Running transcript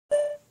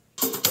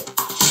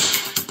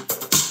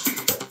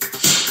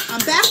I'm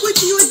back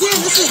with you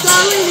again. This is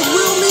Darlene with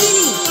Real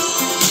Meaning.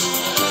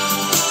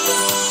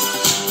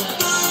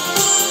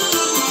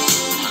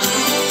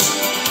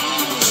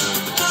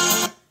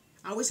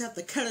 I always have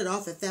to cut it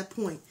off at that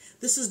point.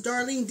 This is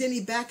Darlene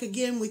Denny back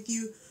again with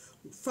you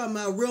from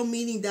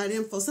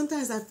realmeaning.info.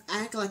 Sometimes I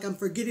act like I'm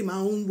forgetting my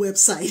own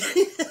website.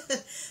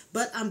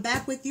 But I'm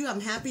back with you.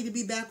 I'm happy to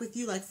be back with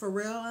you. Like for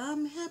real,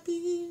 I'm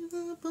happy.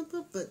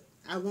 But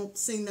I won't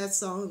sing that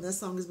song. That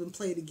song has been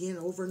played again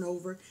over and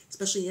over,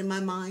 especially in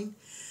my mind.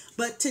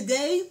 But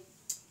today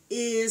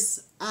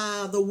is,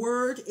 the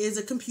word is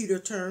a computer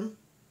term.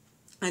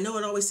 I know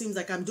it always seems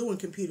like I'm doing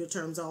computer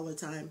terms all the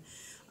time.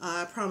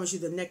 I promise you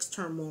the next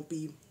term won't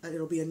be,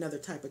 it'll be another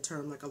type of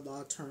term, like a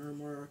law term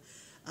or,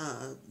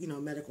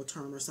 medical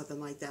term or something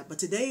like that. But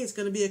today it's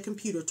going to be a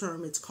computer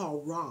term. It's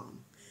called ROM,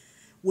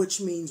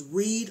 which means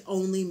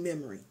read-only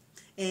memory.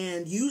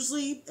 And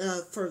usually,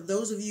 for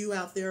those of you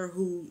out there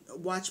who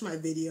watch my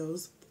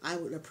videos, I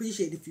would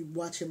appreciate if you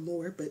watch them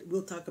more, but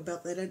we'll talk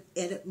about that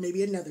in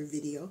maybe another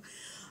video.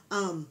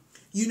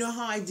 You know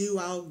how I do.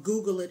 I'll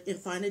Google it and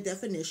find a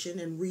definition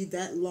and read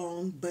that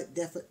long but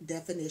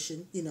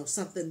definition,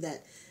 something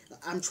that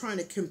I'm trying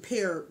to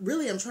compare.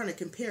 Really, I'm trying to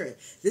compare it.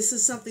 This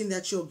is something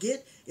that you'll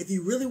get. If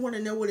you really want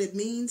to know what it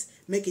means,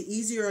 make it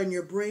easier on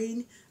your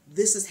brain,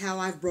 this is how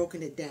I've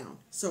broken it down.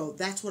 So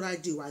that's what I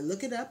do. I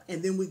look it up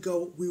and then we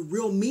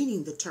real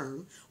meaning the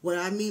term. What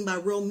I mean by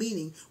real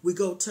meaning, we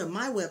go to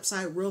my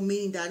website,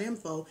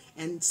 realmeaning.info,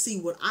 and see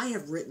what I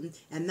have written.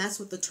 And that's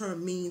what the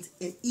term means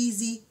in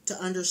easy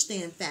to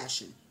understand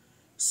fashion.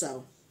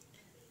 So,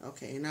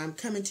 okay. And I'm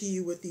coming to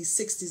you with these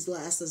 60s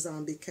glasses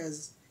on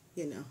because,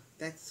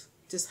 that's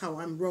just how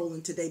I'm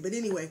rolling today. But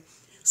anyway,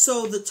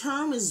 so the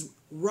term is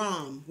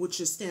ROM,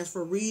 which stands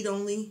for read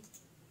only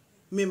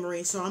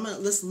memory. So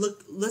let's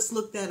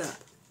look that up.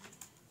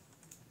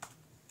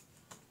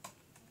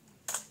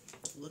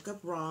 Look up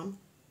ROM.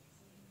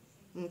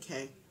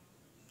 Okay.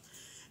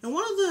 And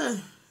one of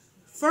the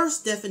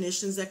first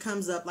definitions that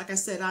comes up, like I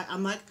said,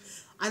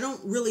 I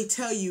don't really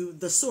tell you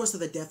the source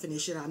of the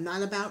definition. I'm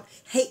not about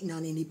hating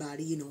on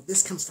anybody.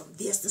 This comes from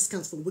this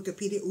comes from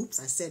Wikipedia. Oops,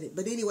 I said it.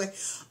 But anyway,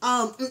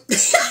 I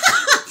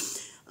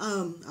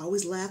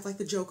always laugh like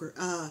the Joker.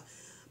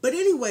 But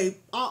anyway,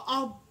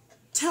 I'll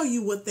tell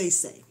you what they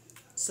say.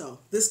 So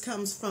this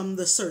comes from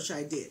the search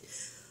I did.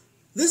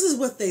 This is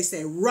what they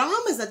say.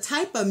 ROM is a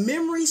type of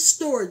memory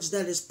storage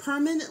that is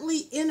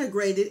permanently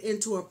integrated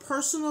into a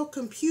personal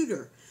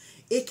computer.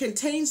 It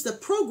contains the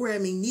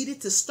programming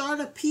needed to start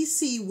a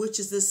PC, which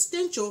is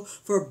essential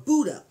for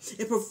boot up.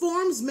 It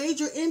performs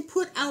major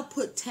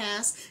input-output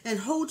tasks and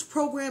holds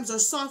programs or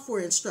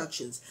software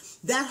instructions.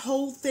 That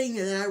whole thing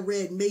that I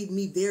read made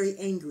me very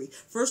angry.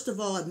 First of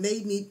all, it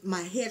made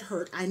my head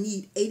hurt. I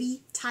need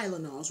 80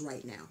 Tylenols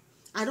right now.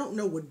 I don't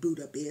know what boot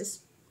up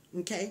is,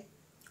 okay?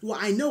 Well,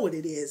 I know what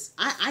it is.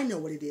 I know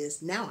what it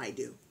is. Now I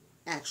do,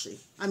 actually.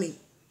 I mean,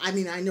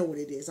 I know what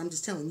it is. I'm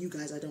just telling you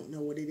guys I don't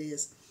know what it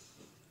is.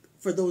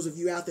 For those of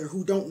you out there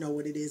who don't know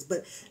what it is.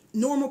 But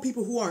normal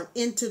people who aren't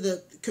into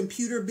the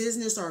computer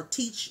business or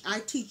I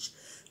teach,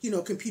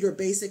 computer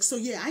basics. So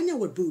yeah, I know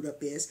what boot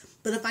up is.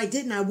 But if I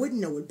didn't, I wouldn't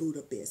know what boot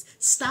up is.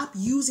 Stop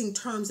using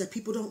terms that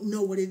people don't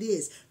know what it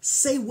is.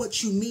 Say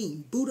what you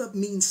mean. Boot up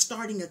means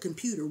starting a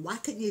computer. Why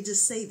couldn't you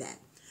just say that?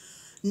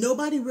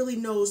 Nobody really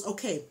knows.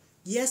 Okay,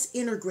 yes,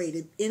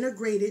 integrated.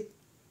 Integrated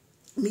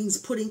means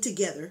putting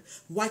together.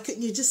 Why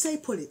couldn't you just say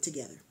put it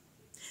together?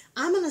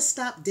 I'm going to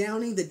stop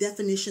downing the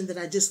definition that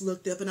I just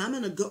looked up, and I'm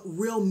going to go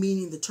real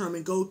meaning the term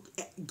and go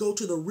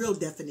to the real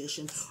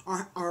definition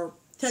or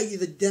tell you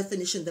the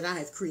definition that I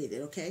have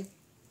created, okay?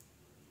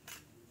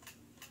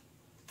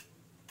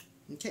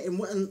 Okay, and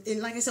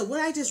like I said, what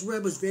I just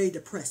read was very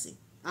depressing.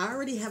 I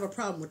already have a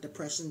problem with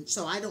depression,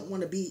 so I don't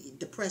want to be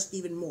depressed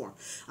even more.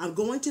 I'm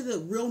going to the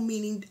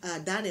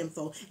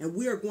realmeaning.info, and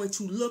we are going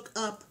to look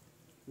up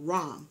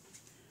ROM.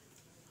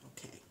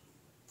 Okay.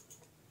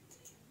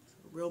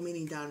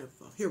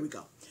 Realmeaning.info. Here we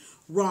go.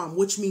 ROM,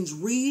 which means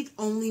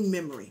read-only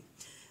memory.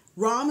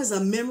 ROM is a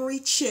memory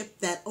chip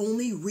that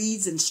only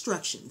reads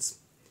instructions.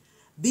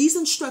 These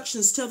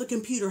instructions tell the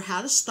computer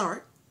how to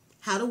start,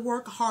 how to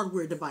work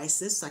hardware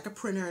devices like a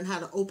printer, and how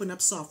to open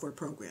up software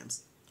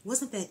programs.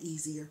 Wasn't that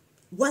easier?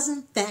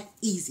 Wasn't that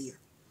easier?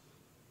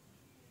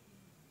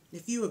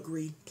 If you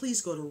agree,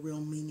 please go to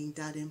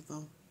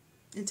realmeaning.info.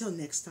 Until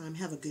next time,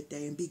 have a good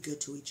day and be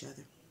good to each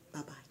other.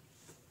 Bye-bye.